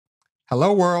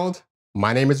Hello world,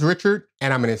 my name is Richard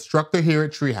and I'm an instructor here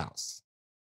at Treehouse.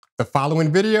 The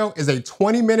following video is a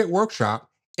 20-minute workshop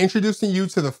introducing you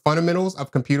to the fundamentals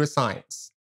of computer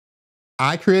science.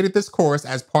 I created this course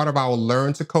as part of our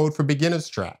Learn to Code for Beginners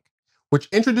track, which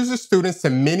introduces students to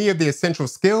many of the essential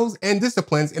skills and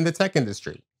disciplines in the tech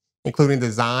industry, including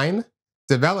design,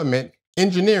 development,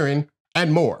 engineering,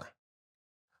 and more.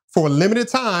 For a limited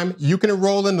time, you can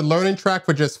enroll in the learning track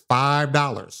for just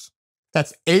 $5.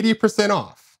 That's 80%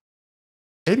 off.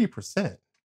 80%.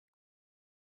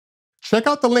 Check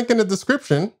out the link in the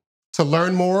description to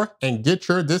learn more and get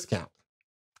your discount.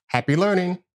 Happy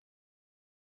learning.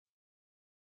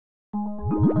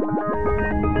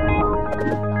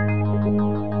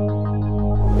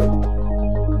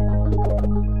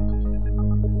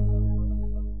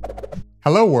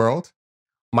 Hello world,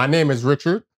 my name is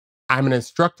Richard. I'm an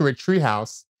instructor at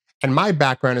Treehouse and my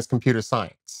background is computer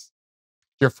science.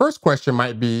 Your first question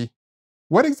might be,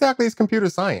 what exactly is computer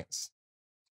science?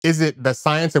 Is it the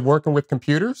science of working with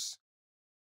computers?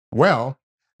 Well,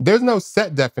 there's no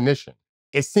set definition.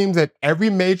 It seems that every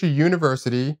major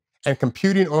university and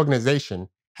computing organization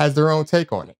has their own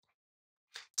take on it.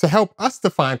 To help us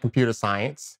define computer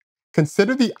science,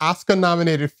 consider the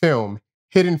Oscar-nominated film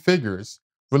Hidden Figures,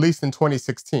 released in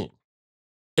 2016.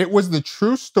 It was the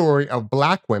true story of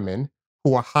Black women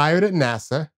who were hired at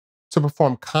NASA to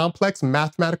perform complex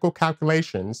mathematical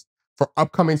calculations for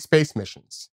upcoming space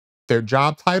missions. Their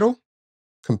job title?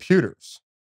 Computers.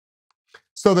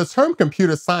 So the term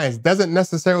computer science doesn't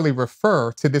necessarily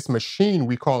refer to this machine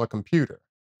we call a computer,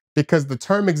 because the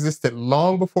term existed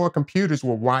long before computers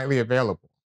were widely available.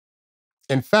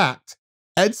 In fact,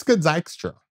 Edska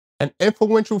Dijkstra, an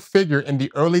influential figure in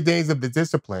the early days of the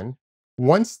discipline,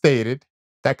 once stated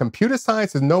that computer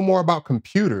science is no more about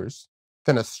computers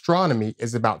than astronomy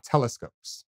is about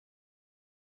telescopes.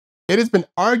 It has been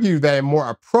argued that a more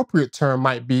appropriate term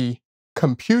might be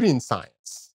computing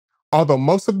science, although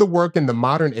most of the work in the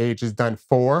modern age is done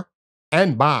for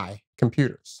and by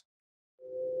computers.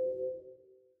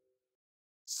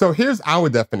 So here's our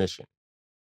definition.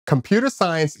 Computer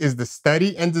science is the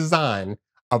study and design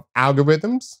of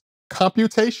algorithms,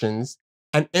 computations,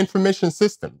 and information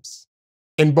systems,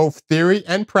 in both theory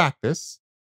and practice,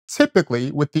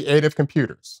 typically with the aid of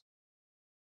computers.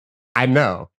 I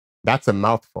know, that's a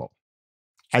mouthful.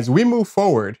 As we move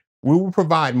forward, we will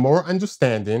provide more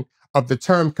understanding of the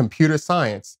term computer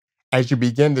science as you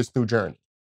begin this new journey.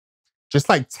 Just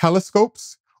like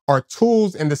telescopes are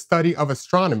tools in the study of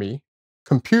astronomy,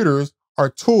 computers are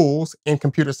tools in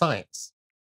computer science.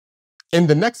 In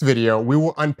the next video, we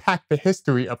will unpack the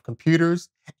history of computers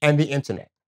and the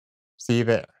internet. See you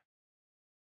there.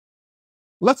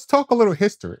 Let's talk a little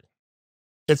history.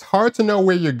 It's hard to know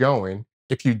where you're going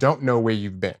if you don't know where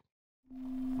you've been.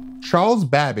 Charles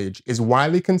Babbage is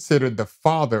widely considered the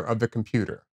father of the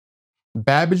computer.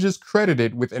 Babbage is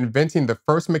credited with inventing the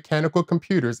first mechanical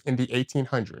computers in the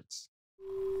 1800s.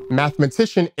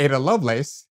 Mathematician Ada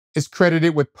Lovelace is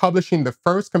credited with publishing the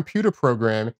first computer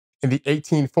program in the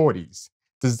 1840s,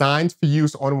 designed for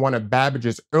use on one of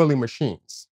Babbage's early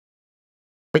machines.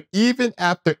 But even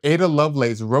after Ada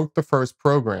Lovelace wrote the first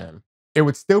program, it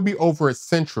would still be over a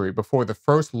century before the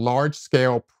first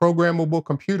large-scale programmable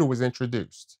computer was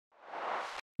introduced.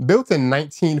 Built in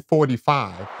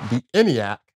 1945, the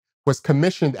ENIAC was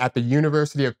commissioned at the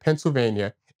University of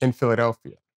Pennsylvania in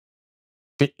Philadelphia.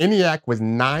 The ENIAC was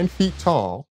 9 feet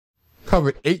tall,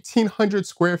 covered 1,800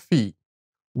 square feet,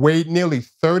 weighed nearly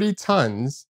 30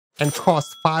 tons, and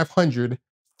cost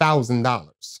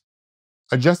 $500,000.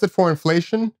 Adjusted for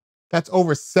inflation, that's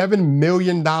over $7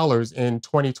 million in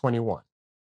 2021.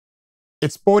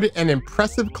 It sported an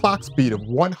impressive clock speed of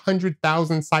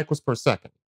 100,000 cycles per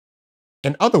second.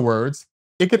 In other words,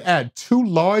 it could add two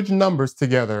large numbers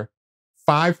together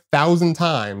 5,000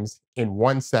 times in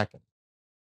 1 second.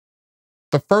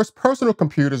 The first personal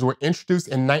computers were introduced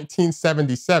in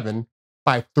 1977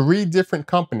 by 3 different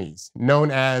companies known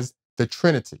as the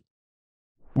Trinity.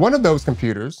 One of those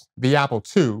computers, the Apple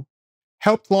II,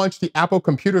 helped launch the Apple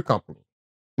Computer Company,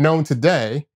 known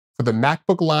today for the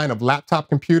MacBook line of laptop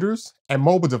computers and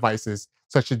mobile devices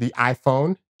such as the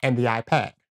iPhone and the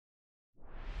iPad.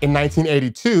 In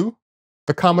 1982,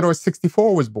 the Commodore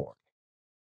 64 was born.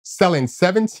 Selling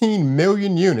 17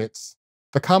 million units,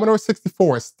 the Commodore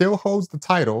 64 still holds the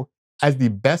title as the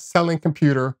best-selling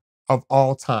computer of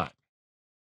all time.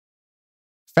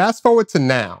 Fast forward to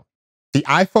now, the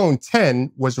iPhone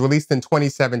X was released in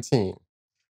 2017.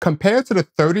 Compared to the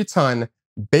 30-ton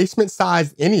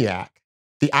basement-sized ENIAC,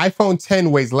 the iPhone X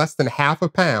weighs less than half a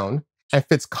pound and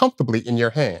fits comfortably in your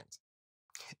hand.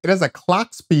 It has a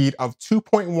clock speed of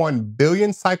 2.1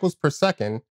 billion cycles per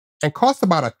second and cost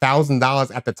about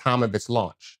 $1,000 at the time of its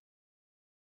launch.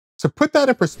 To put that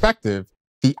in perspective,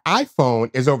 the iPhone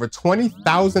is over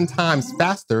 20,000 times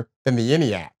faster than the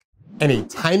ENIAC and a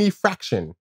tiny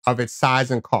fraction of its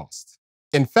size and cost.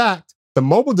 In fact, the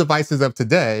mobile devices of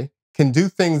today can do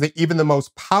things that even the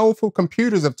most powerful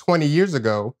computers of 20 years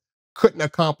ago couldn't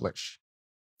accomplish.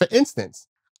 For instance,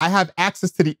 I have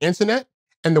access to the internet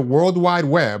and the World Wide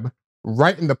Web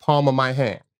right in the palm of my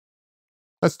hand.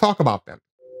 Let's talk about them.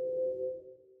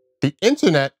 The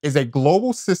internet is a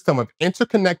global system of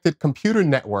interconnected computer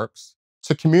networks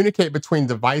to communicate between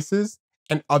devices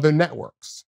and other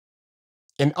networks.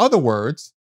 In other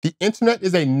words, the internet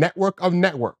is a network of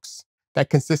networks that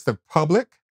consists of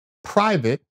public,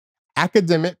 private,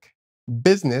 academic,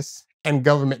 business, and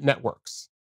government networks.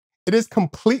 It has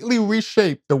completely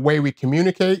reshaped the way we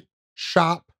communicate,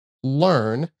 shop,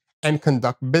 learn, and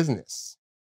conduct business.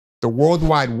 The World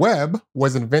Wide Web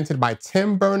was invented by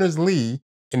Tim Berners-Lee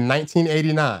in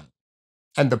 1989,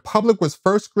 and the public was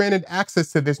first granted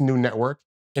access to this new network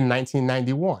in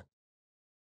 1991.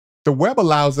 The web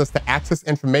allows us to access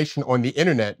information on the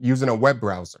internet using a web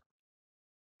browser.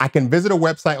 I can visit a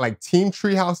website like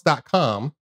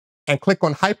teamtreehouse.com and click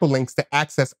on hyperlinks to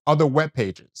access other web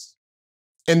pages.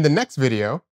 In the next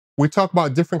video, we talk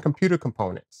about different computer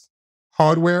components: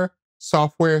 hardware,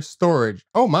 software, storage.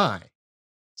 Oh my!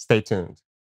 Stay tuned.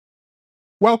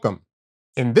 Welcome.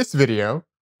 In this video,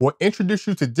 we'll introduce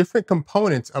you to different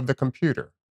components of the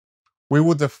computer. We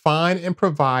will define and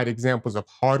provide examples of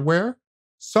hardware,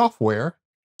 software,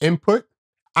 input,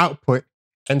 output,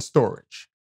 and storage.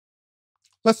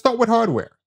 Let's start with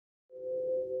hardware.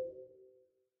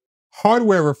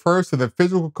 Hardware refers to the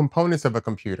physical components of a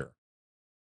computer.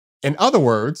 In other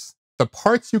words, the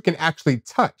parts you can actually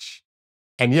touch.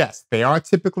 And yes, they are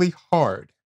typically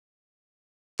hard.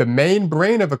 The main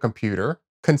brain of a computer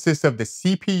consists of the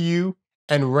CPU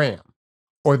and RAM,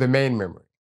 or the main memory.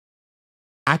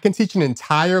 I can teach an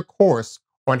entire course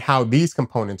on how these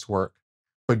components work,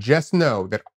 but just know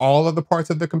that all of the parts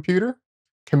of the computer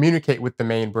communicate with the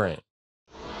main brain.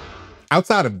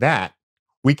 Outside of that,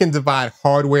 we can divide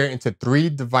hardware into 3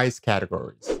 device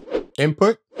categories: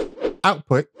 input,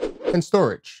 output, and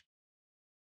storage.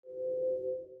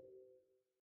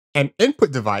 An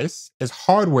input device is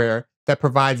hardware that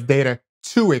provides data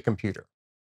to a computer.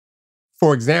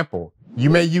 For example, you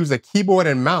may use a keyboard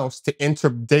and mouse to enter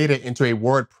data into a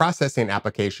word processing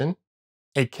application,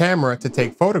 a camera to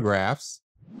take photographs,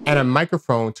 and a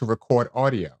microphone to record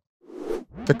audio.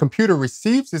 The computer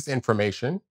receives this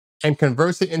information and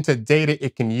converts it into data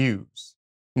it can use,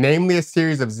 namely a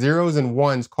series of zeros and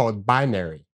ones called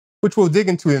binary, which we'll dig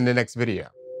into in the next video.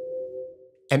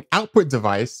 An output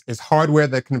device is hardware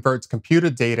that converts computer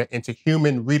data into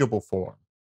human readable form.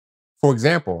 For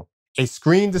example, a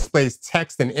screen displays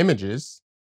text and images,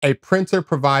 a printer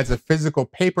provides a physical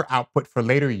paper output for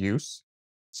later use,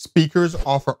 speakers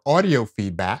offer audio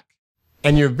feedback,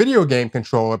 and your video game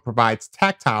controller provides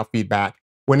tactile feedback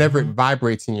whenever it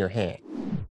vibrates in your hand.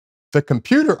 The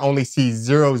computer only sees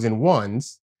zeros and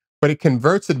ones, but it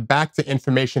converts it back to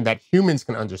information that humans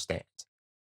can understand.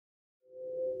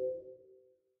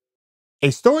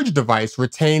 A storage device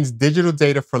retains digital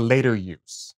data for later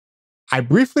use. I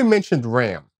briefly mentioned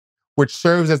RAM, which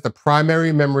serves as the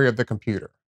primary memory of the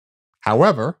computer.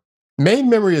 However, main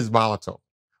memory is volatile,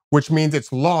 which means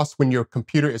it's lost when your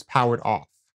computer is powered off.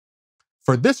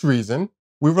 For this reason,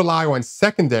 we rely on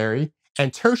secondary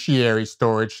and tertiary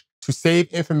storage to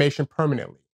save information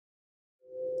permanently.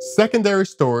 Secondary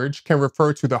storage can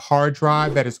refer to the hard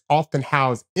drive that is often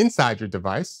housed inside your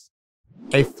device,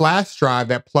 a flash drive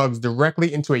that plugs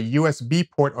directly into a USB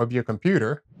port of your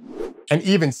computer, and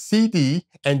even CD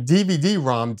and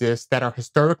DVD-ROM disks that are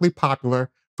historically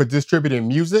popular for distributing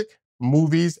music,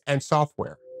 movies, and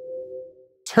software.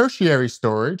 Tertiary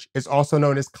storage is also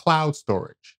known as cloud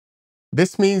storage.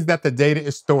 This means that the data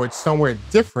is stored somewhere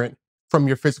different from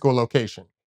your physical location.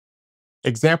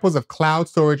 Examples of cloud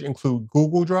storage include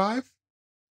Google Drive,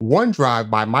 OneDrive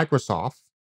by Microsoft,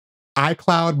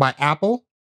 iCloud by Apple,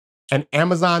 and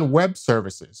Amazon Web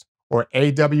Services, or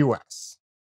AWS.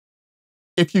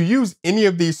 If you use any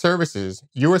of these services,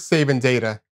 you are saving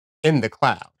data in the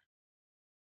cloud.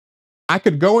 I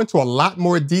could go into a lot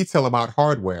more detail about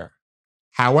hardware.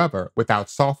 However, without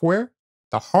software,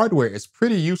 the hardware is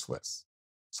pretty useless.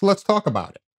 So let's talk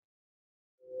about it.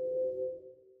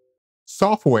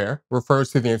 Software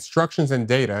refers to the instructions and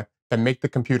data that make the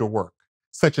computer work,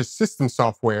 such as system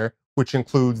software, which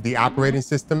includes the operating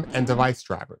system and device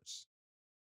drivers.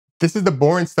 This is the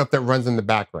boring stuff that runs in the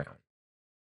background.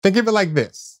 Think of it like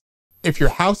this. If your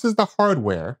house is the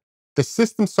hardware, the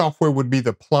system software would be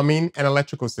the plumbing and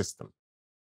electrical system.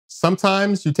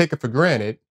 Sometimes you take it for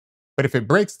granted, but if it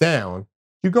breaks down,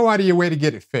 you go out of your way to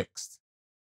get it fixed.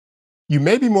 You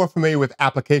may be more familiar with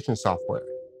application software.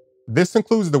 This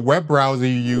includes the web browser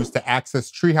you use to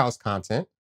access Treehouse content,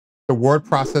 the word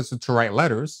processor to write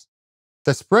letters,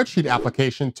 the spreadsheet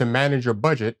application to manage your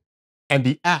budget, and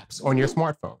the apps on your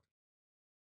smartphone.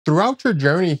 Throughout your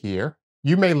journey here,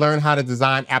 you may learn how to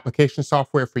design application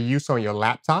software for use on your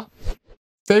laptop,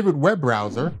 favorite web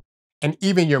browser, and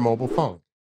even your mobile phone.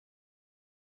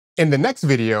 In the next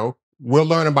video, we'll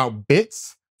learn about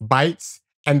bits, bytes,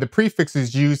 and the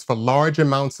prefixes used for large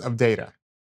amounts of data.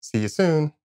 See you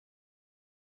soon.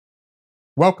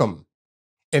 Welcome.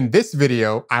 In this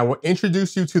video, I will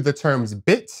introduce you to the terms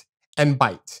bit and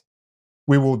byte.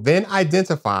 We will then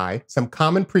identify some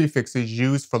common prefixes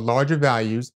used for larger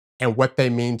values and what they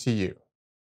mean to you.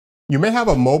 You may have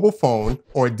a mobile phone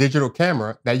or a digital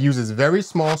camera that uses very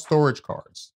small storage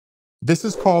cards. This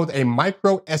is called a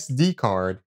micro SD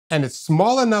card, and it's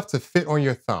small enough to fit on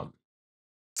your thumb.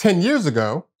 10 years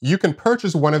ago, you can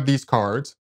purchase one of these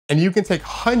cards, and you can take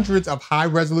hundreds of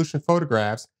high-resolution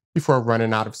photographs before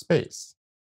running out of space.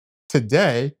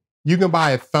 Today, you can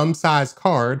buy a thumb-sized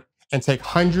card and take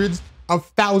hundreds of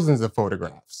thousands of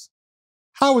photographs.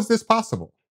 How is this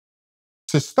possible?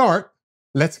 To start,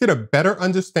 let's get a better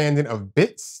understanding of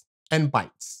bits and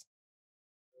bytes.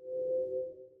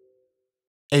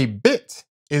 A bit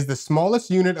is the smallest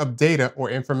unit of data or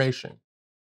information.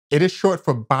 It is short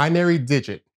for binary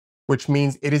digit, which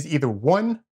means it is either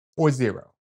 1 or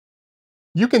 0.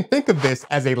 You can think of this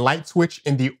as a light switch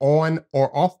in the on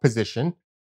or off position,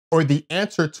 or the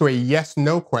answer to a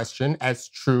yes-no question as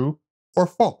true or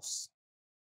false.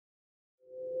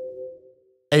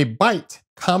 A byte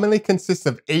commonly consists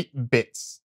of 8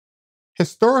 bits.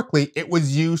 Historically, it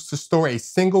was used to store a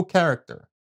single character,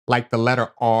 like the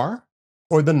letter R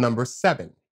or the number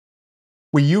 7.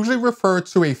 We usually refer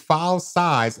to a file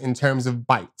size in terms of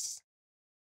bytes.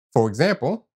 For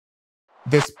example,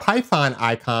 this Python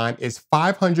icon is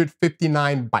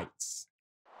 559 bytes.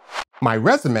 My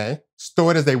resume,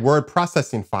 stored as a word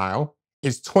processing file,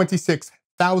 is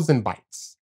 26,000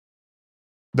 bytes.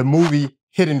 The movie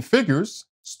Hidden Figures,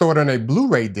 stored on a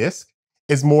Blu-ray disc,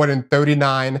 is more than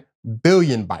 39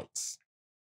 billion bytes.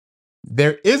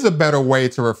 There is a better way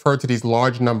to refer to these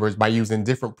large numbers by using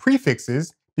different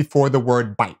prefixes before the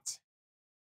word byte.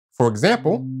 For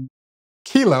example,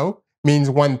 kilo means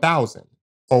 1,000,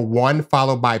 or 1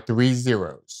 followed by 3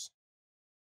 zeros.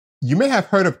 You may have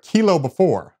heard of kilo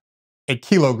before. A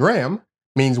kilogram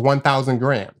means 1,000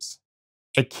 grams.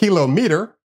 A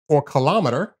kilometer, or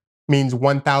kilometer, means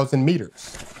 1,000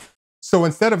 meters. So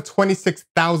instead of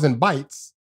 26,000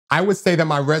 bytes, I would say that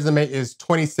my resume is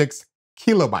 26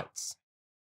 kilobytes.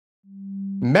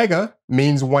 Mega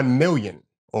means 1 million,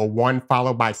 or 1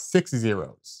 followed by 6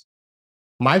 zeros.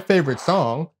 My favorite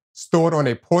song, stored on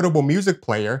a portable music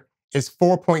player, is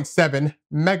 4.7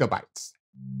 megabytes.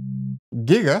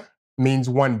 Giga means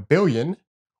 1 billion,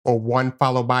 or 1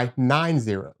 followed by 9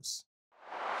 zeros.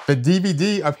 The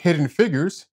DVD of Hidden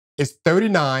Figures is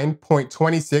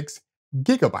 39.26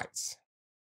 gigabytes.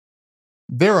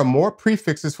 There are more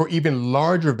prefixes for even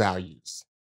larger values.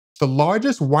 The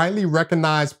largest widely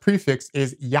recognized prefix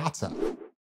is yotta.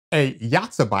 A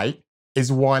yottabyte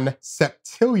is 1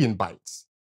 septillion bytes,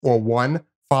 or 1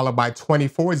 followed by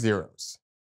 24 zeros.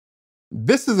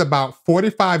 This is about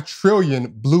 45 trillion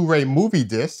Blu-ray movie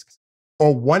discs,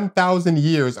 or 1,000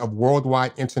 years of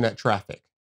worldwide internet traffic.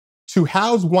 To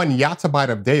house 1 yottabyte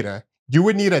of data, you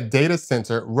would need a data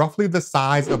center roughly the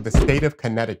size of the state of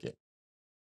Connecticut.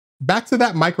 Back to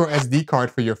that micro SD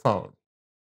card for your phone.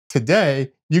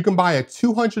 Today, you can buy a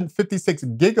 256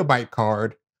 gigabyte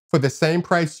card for the same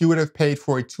price you would have paid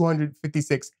for a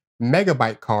 256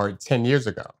 megabyte card 10 years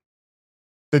ago.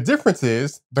 The difference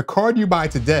is, the card you buy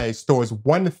today stores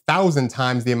 1,000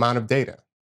 times the amount of data.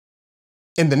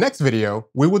 In the next video,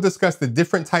 we will discuss the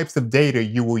different types of data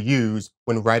you will use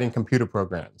when writing computer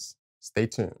programs. Stay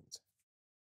tuned.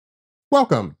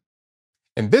 Welcome!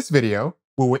 In this video,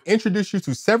 we will introduce you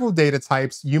to several data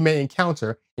types you may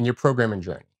encounter in your programming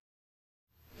journey.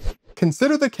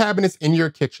 Consider the cabinets in your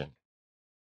kitchen.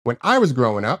 When I was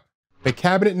growing up, the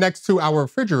cabinet next to our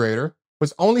refrigerator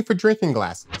was only for drinking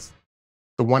glasses.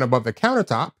 The one above the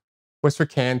countertop was for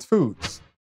canned foods.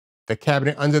 The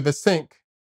cabinet under the sink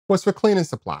was for cleaning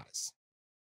supplies.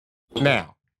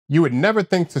 Now, you would never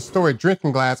think to store a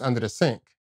drinking glass under the sink.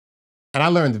 And I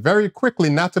learned very quickly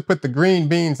not to put the green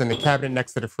beans in the cabinet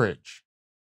next to the fridge.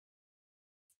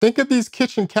 Think of these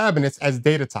kitchen cabinets as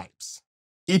data types.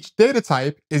 Each data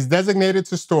type is designated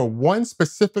to store one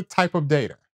specific type of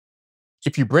data.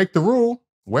 If you break the rule,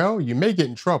 well, you may get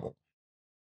in trouble.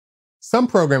 Some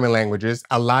programming languages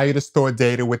allow you to store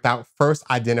data without first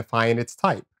identifying its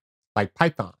type, like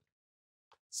Python.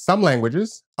 Some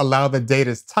languages allow the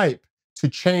data's type to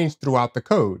change throughout the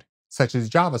code, such as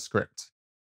JavaScript.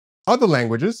 Other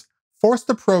languages force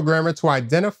the programmer to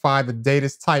identify the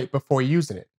data's type before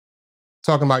using it.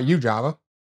 Talking about you, Java.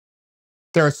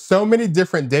 There are so many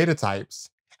different data types,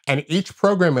 and each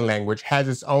programming language has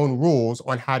its own rules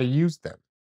on how to use them.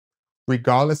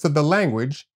 Regardless of the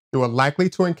language, you are likely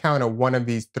to encounter one of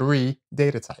these three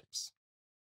data types.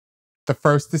 The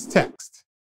first is text.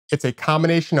 It's a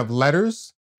combination of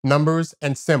letters, numbers,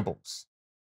 and symbols.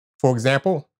 For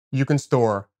example, you can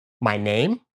store my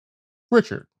name,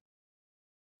 Richard,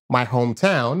 my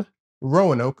hometown,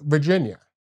 Roanoke, Virginia,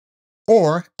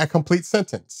 or a complete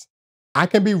sentence. I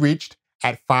can be reached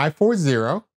at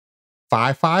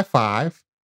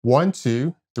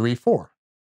 540-555-1234.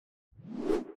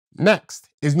 Next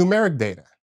is numeric data.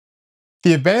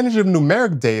 The advantage of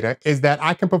numeric data is that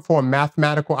I can perform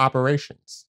mathematical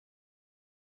operations.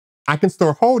 I can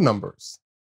store whole numbers,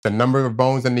 the number of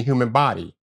bones in the human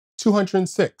body,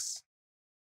 206.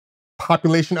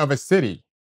 Population of a city,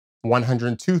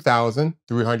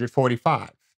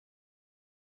 102,345.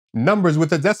 Numbers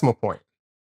with a decimal point.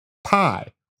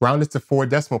 Pi, rounded to 4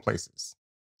 decimal places,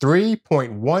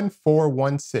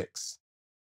 3.1416.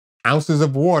 Ounces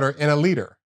of water in a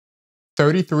liter,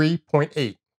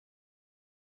 33.8.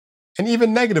 And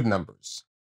even negative numbers.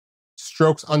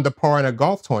 Strokes under par in a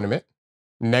golf tournament,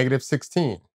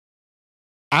 -16.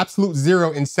 Absolute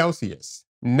zero in Celsius,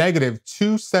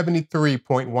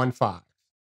 -273.15.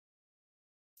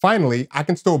 Finally, I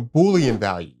can store Boolean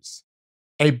values.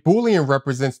 A Boolean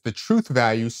represents the truth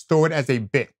value stored as a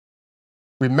bit.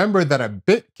 Remember that a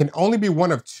bit can only be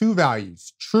one of two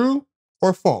values, true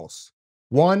or false,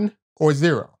 1 or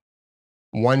 0.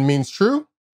 1 means true,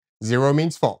 0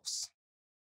 means false.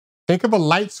 Think of a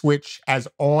light switch as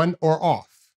on or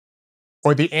off,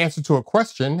 or the answer to a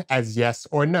question as yes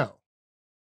or no.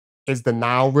 Is the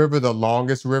Nile River the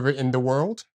longest river in the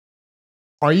world?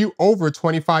 Are you over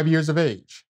 25 years of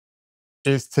age?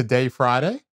 Is today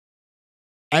Friday?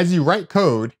 As you write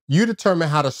code, you determine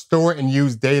how to store and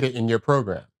use data in your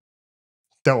program.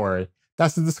 Don't worry,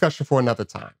 that's a discussion for another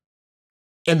time.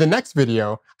 In the next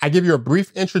video, I give you a brief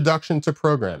introduction to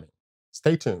programming.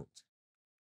 Stay tuned.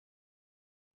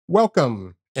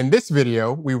 Welcome! In this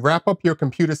video, we wrap up your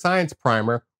computer science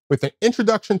primer with an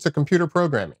introduction to computer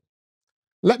programming.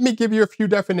 Let me give you a few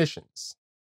definitions.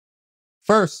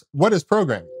 First, what is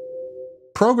programming?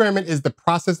 Programming is the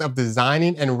process of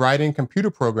designing and writing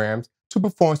computer programs to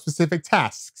perform specific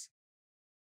tasks.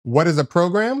 What is a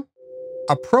program?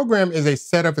 A program is a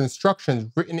set of instructions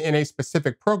written in a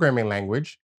specific programming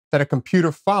language that a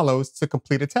computer follows to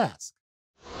complete a task.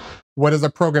 What is a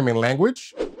programming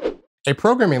language? A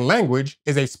programming language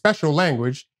is a special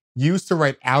language used to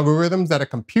write algorithms that a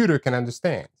computer can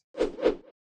understand.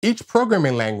 Each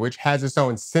programming language has its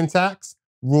own syntax,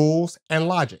 rules, and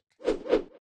logic.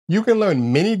 You can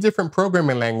learn many different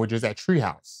programming languages at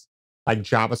Treehouse, like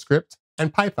JavaScript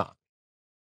and Python.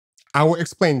 I will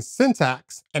explain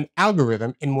syntax and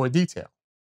algorithm in more detail.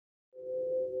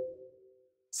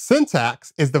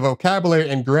 Syntax is the vocabulary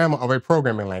and grammar of a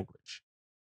programming language.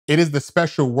 It is the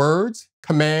special words,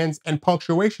 commands, and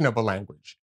punctuation of a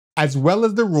language, as well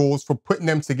as the rules for putting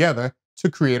them together to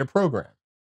create a program.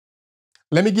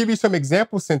 Let me give you some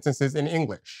example sentences in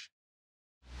English.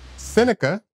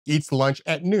 Seneca eats lunch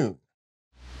at noon.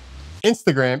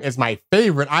 Instagram is my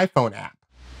favorite iPhone app.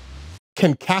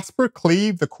 Can Casper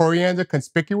cleave the coriander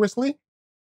conspicuously?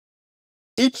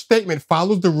 Each statement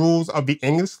follows the rules of the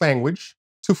English language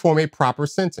to form a proper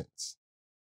sentence.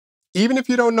 Even if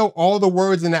you don't know all the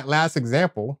words in that last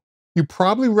example, you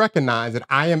probably recognize that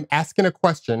I am asking a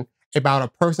question about a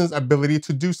person's ability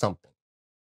to do something.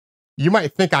 You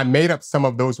might think I made up some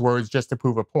of those words just to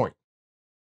prove a point.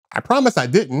 I promise I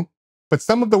didn't, but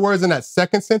some of the words in that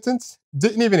second sentence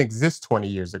didn't even exist 20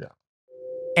 years ago.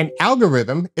 An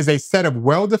algorithm is a set of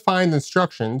well-defined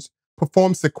instructions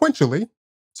performed sequentially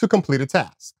to complete a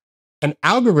task. An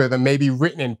algorithm may be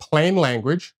written in plain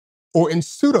language or in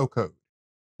pseudocode,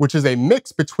 which is a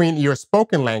mix between your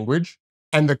spoken language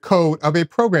and the code of a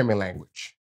programming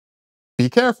language. Be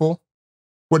careful.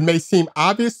 What may seem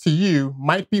obvious to you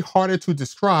might be harder to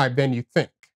describe than you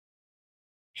think.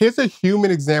 Here's a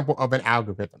human example of an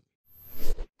algorithm.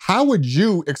 How would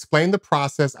you explain the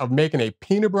process of making a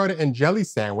peanut butter and jelly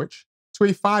sandwich to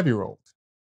a 5-year-old?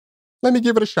 Let me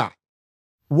give it a shot.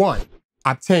 1.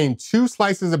 Obtain 2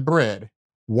 slices of bread,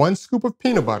 1 scoop of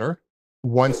peanut butter,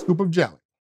 1 scoop of jelly.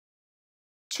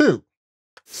 2.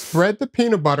 Spread the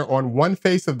peanut butter on one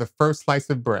face of the first slice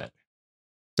of bread.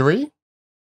 3.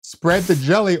 Spread the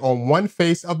jelly on one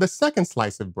face of the second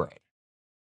slice of bread.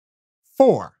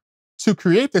 4. To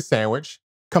create the sandwich,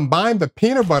 combine the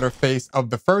peanut butter face of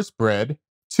the first bread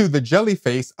to the jelly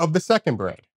face of the second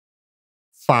bread.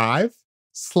 5.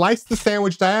 Slice the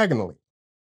sandwich diagonally.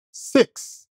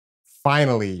 6.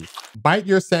 Finally, bite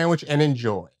your sandwich and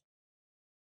enjoy.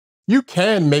 You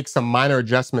can make some minor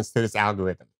adjustments to this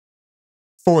algorithm.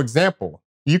 For example,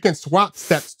 you can swap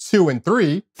steps 2 and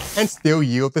 3 and still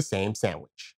yield the same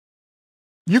sandwich.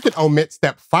 You can omit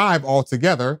step 5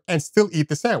 altogether and still eat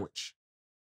the sandwich.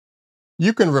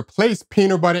 You can replace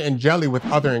peanut butter and jelly with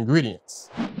other ingredients.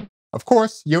 Of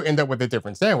course, you'll end up with a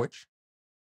different sandwich.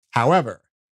 However,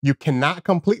 you cannot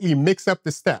completely mix up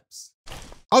the steps.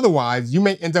 Otherwise, you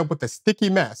may end up with a sticky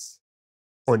mess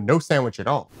or no sandwich at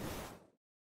all.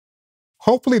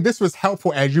 Hopefully, this was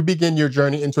helpful as you begin your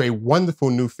journey into a wonderful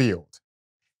new field.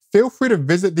 Feel free to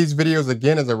visit these videos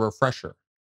again as a refresher.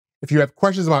 If you have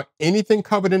questions about anything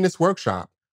covered in this workshop,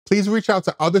 please reach out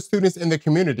to other students in the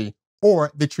community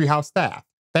or the Treehouse staff.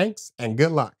 Thanks and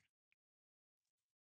good luck.